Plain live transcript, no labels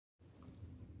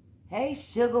Hey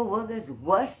Sugar Wugas,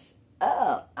 what's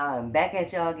up? I'm back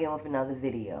at y'all again with another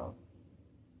video.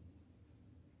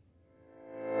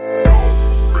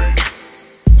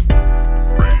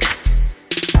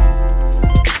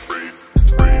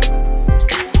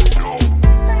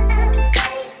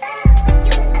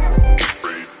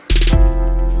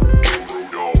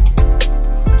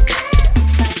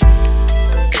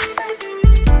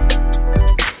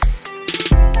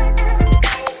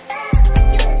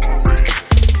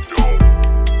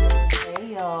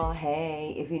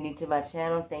 If you're new to my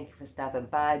channel, thank you for stopping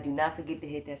by. Do not forget to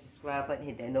hit that subscribe button,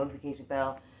 hit that notification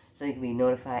bell so you can be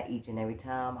notified each and every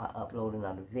time I upload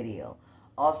another video.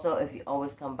 Also, if you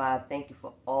always come by, thank you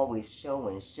for always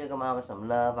showing Sugar Mama some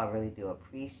love. I really do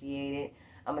appreciate it.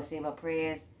 I'm going to say my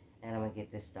prayers and I'm going to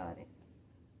get this started.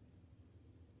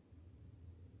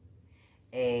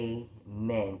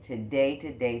 Amen.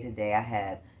 Today I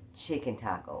have chicken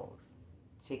tacos.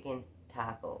 Chicken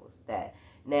tacos.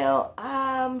 Now,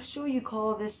 I'm sure you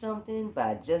call this something, but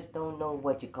I just don't know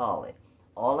what you call it.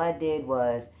 All I did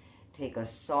was take a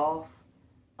soft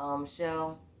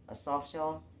shell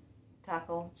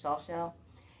taco,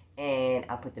 and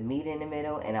I put the meat in the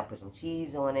middle, and I put some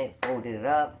cheese on it, folded it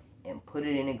up, and put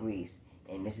it in the grease.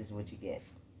 And this is what you get.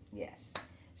 Yes.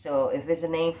 So, if it's a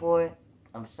name for it,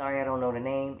 I'm sorry I don't know the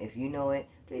name. If you know it,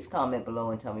 please comment below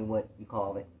and tell me what you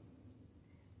call it.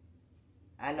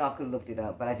 I know I could have looked it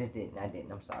up, but I just didn't.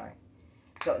 I'm sorry.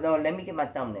 So, no, let me get my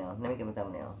thumbnail.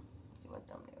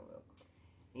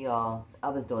 Y'all, I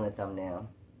was doing a thumbnail.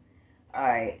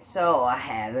 Alright, so I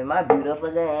have in my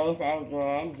beautiful guys, I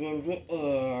got ginger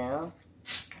ale.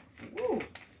 Woo,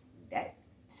 that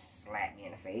slapped me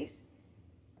in the face.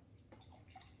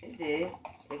 It did.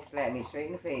 It slapped me straight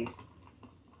in the face.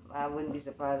 I wouldn't be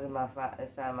surprised if the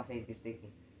side of my face gets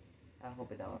sticky. I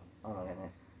hope it don't. Oh my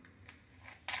goodness.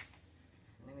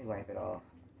 Let me wipe it off.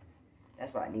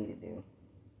 That's what I need to do.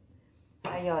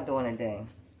 How y'all doing today?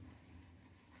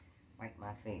 Wipe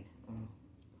my face.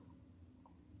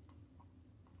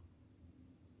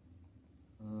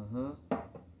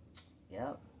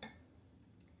 Yep.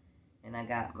 And I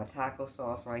got my taco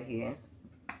sauce right here.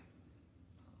 Put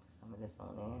some of this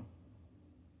on there.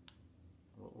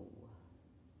 Ooh.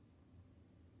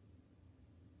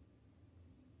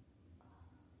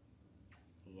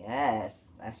 Yes,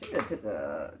 I should have took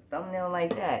a thumbnail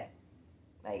like that,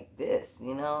 like this,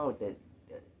 you know,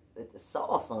 with the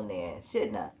sauce on there,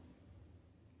 shouldn't I?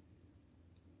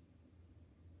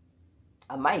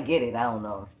 I might get it, I don't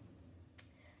know.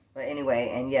 But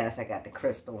anyway, and yes, I got the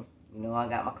crystal. You know, I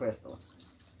got my crystal.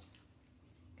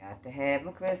 Got to have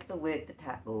my crystal with the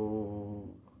taco.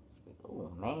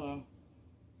 Oh man,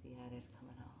 see how that's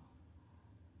coming on?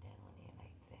 That on there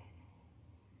like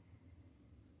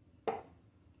that.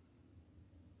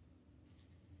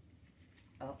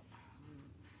 Oh,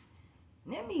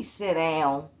 let me sit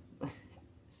down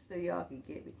so y'all can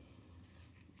get me.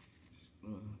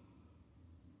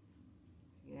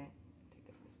 See that? Take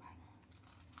the first bite.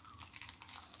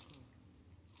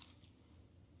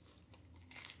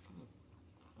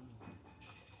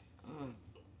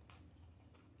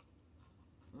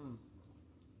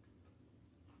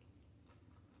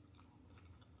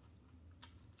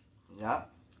 Yep.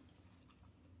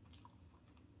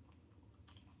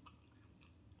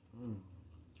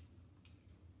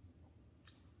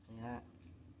 Yeah.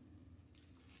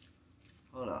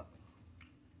 Hold up.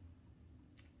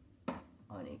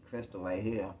 I need crystal right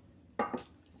here. I'm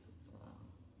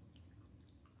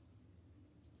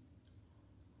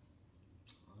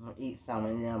gonna eat some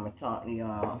and then I'm gonna talk to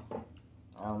y'all.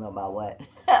 I don't know about what.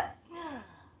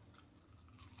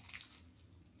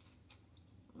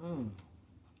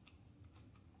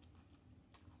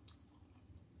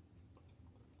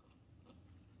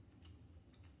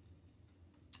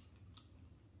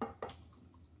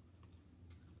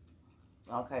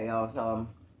 Okay, y'all, so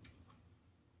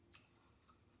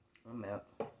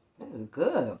this is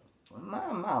good.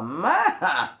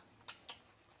 My.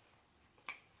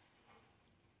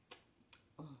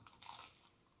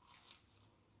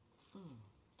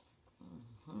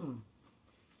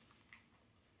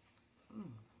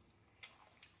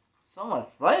 So much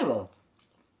flavor.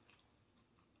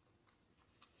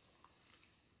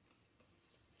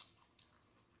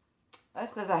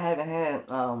 That's because I haven't had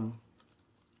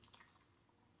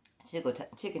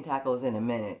chicken tacos in a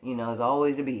minute. You know, it's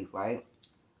always the beef, right?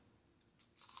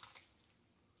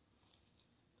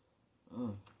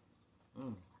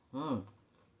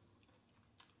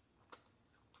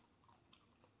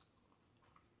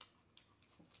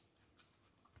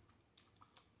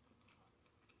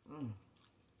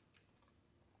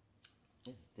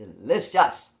 It's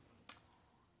delicious.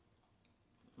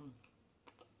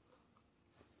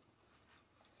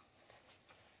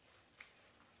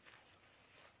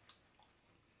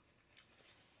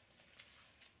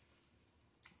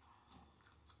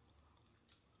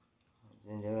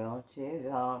 Cheers,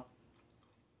 y'all.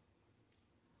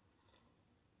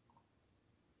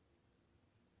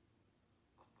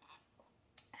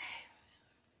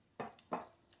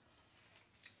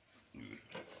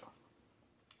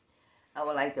 I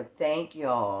would like to thank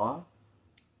y'all.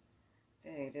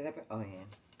 Dang, did I put, oh yeah.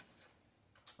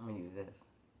 I'm gonna use this.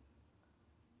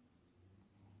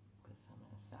 Put some of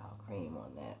the sour cream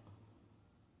on that.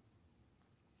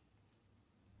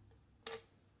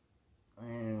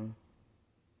 And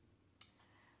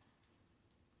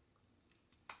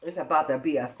it's about to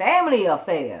be a family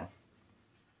affair.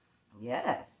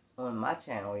 Yes, on my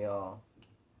channel, y'all.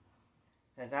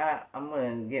 Cause I'm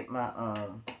gonna get my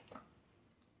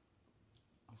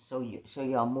show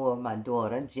y'all more of my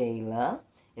daughter Jayla.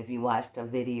 If you watched the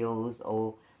videos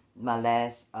or my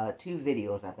last 2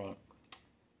 videos, I think.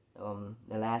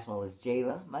 The last one was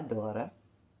Jayla, my daughter,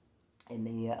 and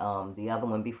the other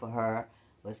one before her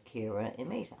was Kira and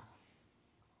Mason.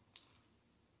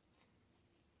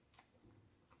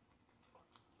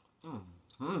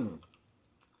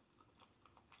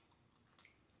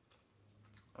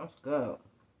 That's good.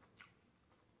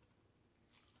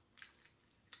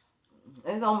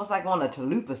 It's almost like on the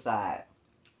chalupa side.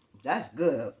 That's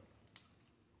good.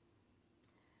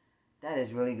 That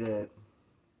is really good.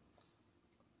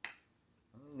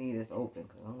 Let me leave this open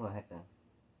because I'm going to have to.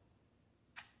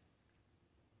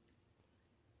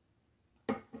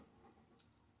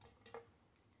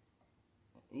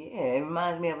 Yeah, it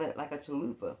reminds me of it like a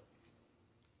chalupa.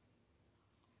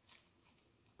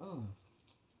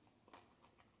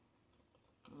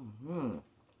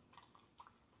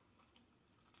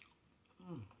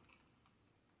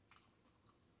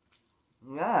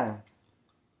 Yeah.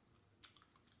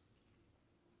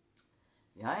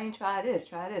 Y'all ain't tried this.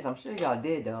 Try this. I'm sure y'all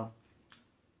did, though.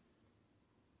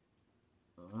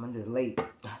 I'm just late.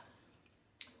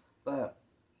 But,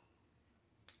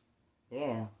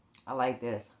 yeah. I like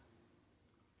this.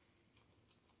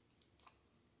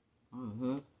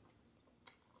 You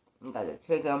got the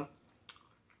chicken.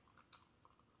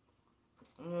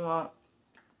 You know what?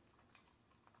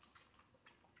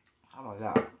 How about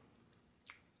that?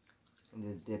 And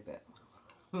just dip it.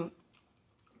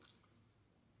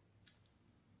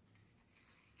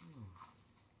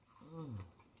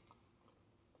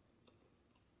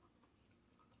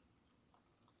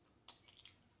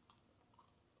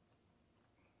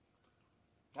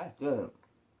 That's good.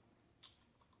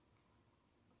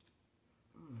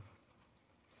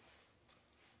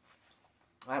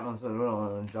 That one's a little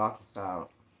on the darker side.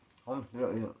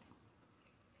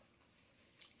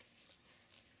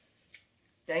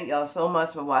 Thank y'all so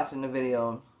much for watching the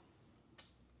video.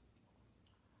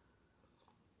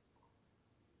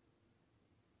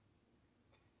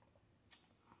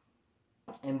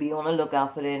 And be on the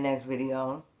lookout for their next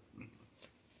video.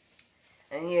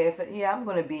 And yeah, I'm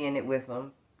going to be in it with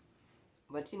them.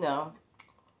 But you know,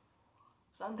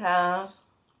 sometimes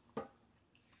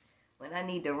when I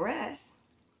need to rest,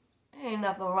 ain't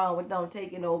nothing wrong with them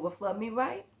taking over for me,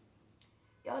 right?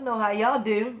 Y'all know how y'all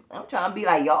do. I'm trying to be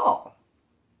like y'all.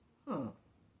 I'm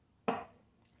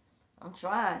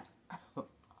trying.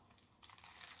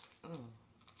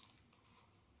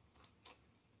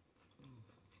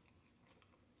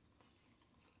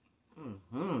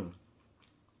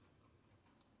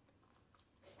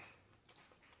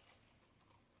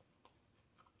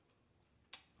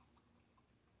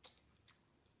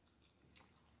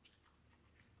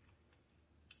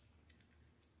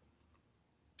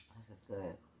 This is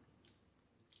good.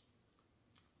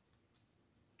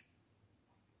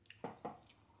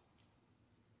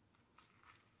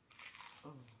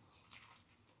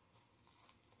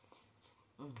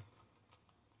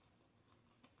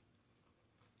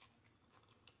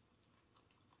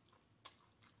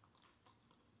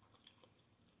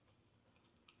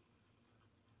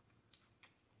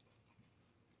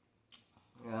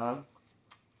 Yeah.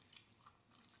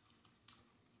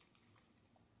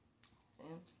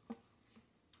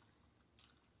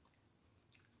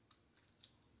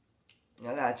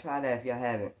 Y'all gotta try that if y'all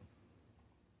haven't.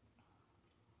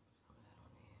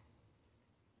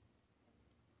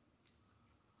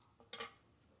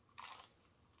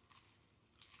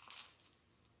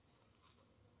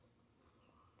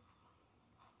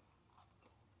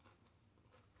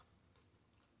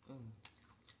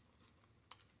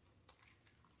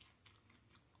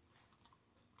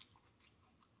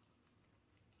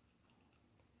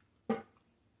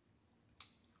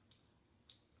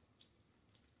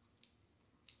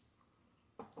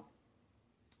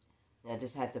 I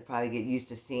just have to probably get used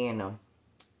to seeing them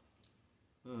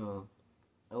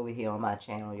over here on my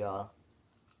channel, y'all.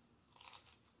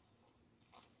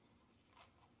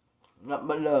 Not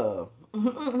but love.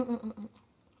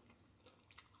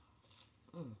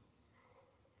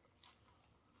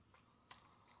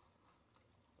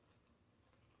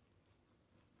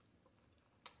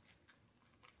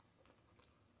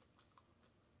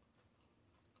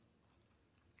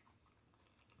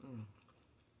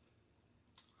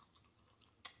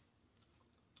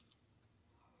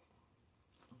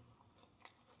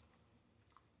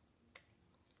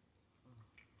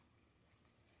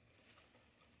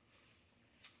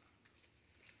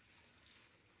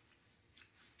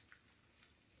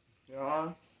 Yeah.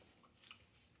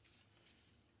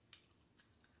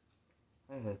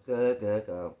 This is good, good,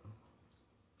 good.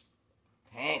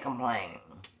 Can't complain.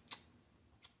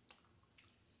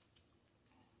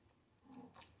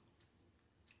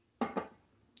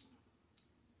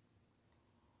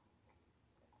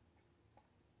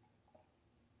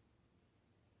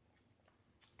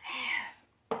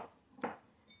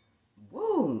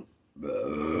 Woo.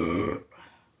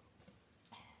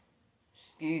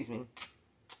 Excuse me.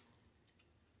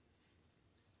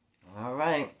 All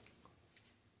right.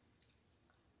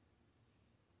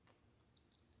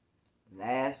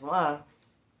 Last one.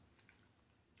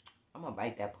 I'm gonna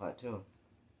bite that part too.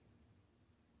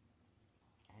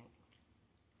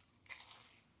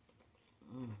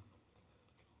 Mm.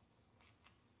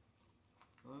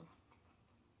 Mm.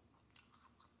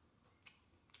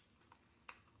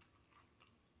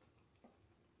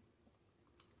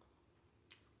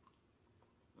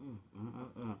 Mm. Mm.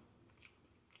 Mm. Mm.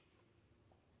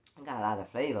 It got a lot of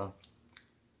flavor.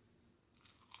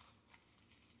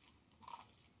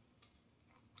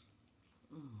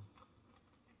 Mm.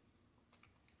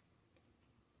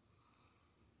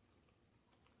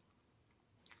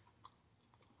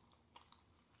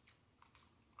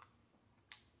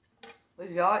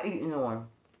 What y'all eating on?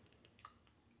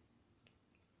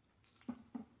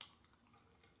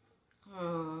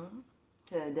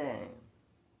 Today.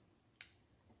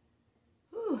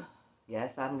 Whew.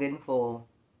 Yes, I'm getting full.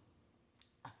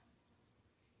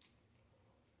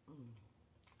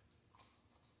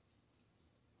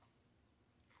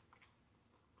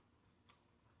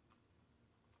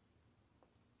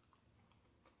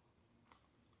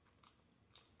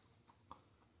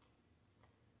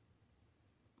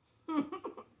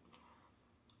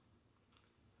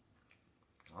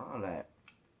 All that.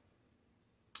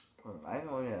 Right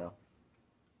on there.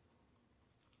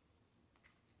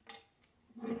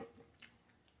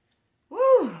 Woo!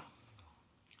 I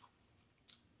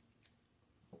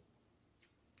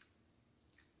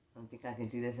don't think I can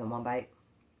do this in one bite.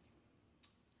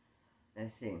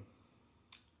 Let's see.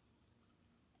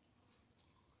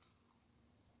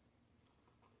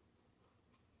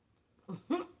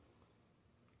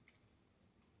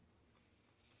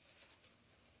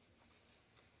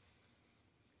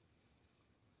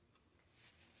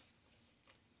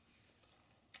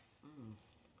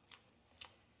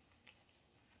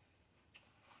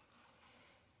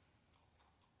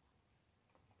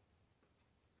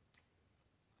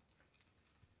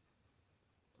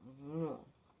 Mm.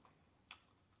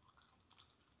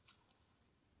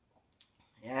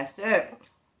 That's it.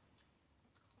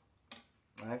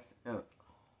 That's it.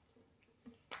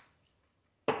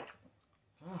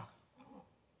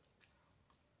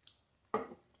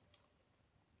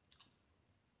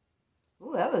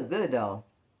 Ooh, that was good though.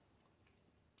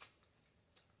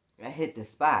 That hit the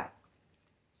spot.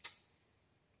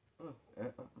 Mm, mm,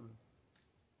 mm, mm.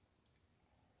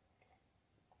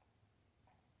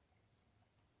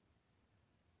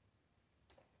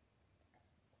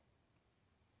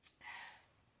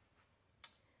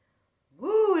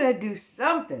 Woo, that do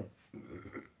something.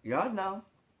 Y'all know.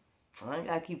 I ain't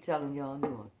gotta keep telling y'all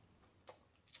new.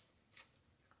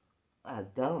 I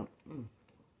don't.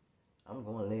 I'm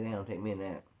gonna lay down and take me a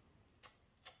nap.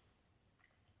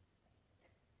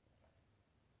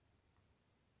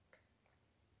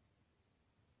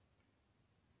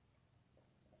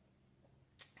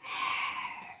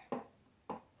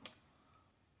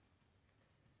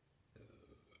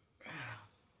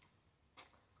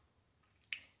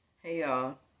 Hey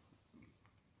y'all.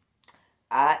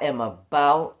 I am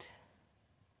about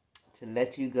to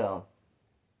let you go.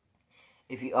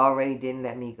 If you already didn't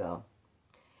let me go.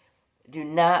 Do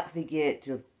not forget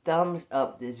to thumbs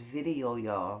up this video,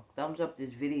 y'all. Thumbs up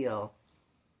this video.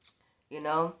 You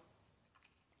know?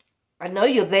 I know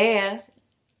you're there.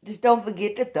 Just don't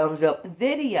forget to thumbs up the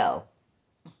video.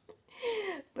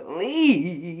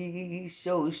 Please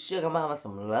show Sugar Mama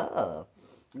some love.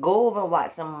 Go over and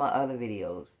watch some of my other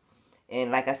videos. And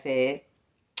like I said,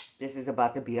 this is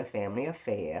about to be a family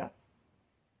affair.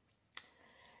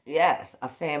 Yes, a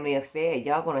family affair.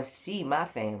 Y'all gonna see my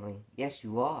family. Yes,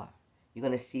 you are. You're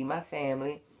going to see my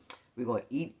family. We're going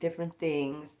to eat different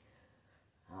things.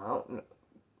 I don't know.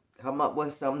 Come up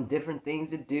with some different things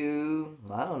to do.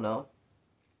 I don't know.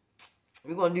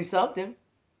 We're going to do something.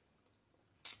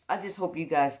 I just hope you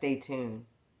guys stay tuned.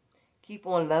 Keep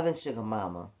on loving Sugar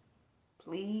Mama.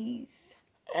 Please.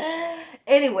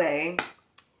 Anyway,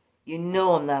 you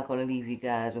know I'm not going to leave you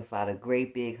guys without a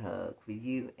great big hug for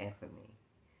you and for me.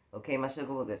 Okay, my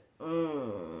Sugar Wugas.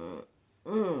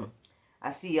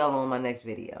 I see y'all on my next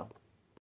video.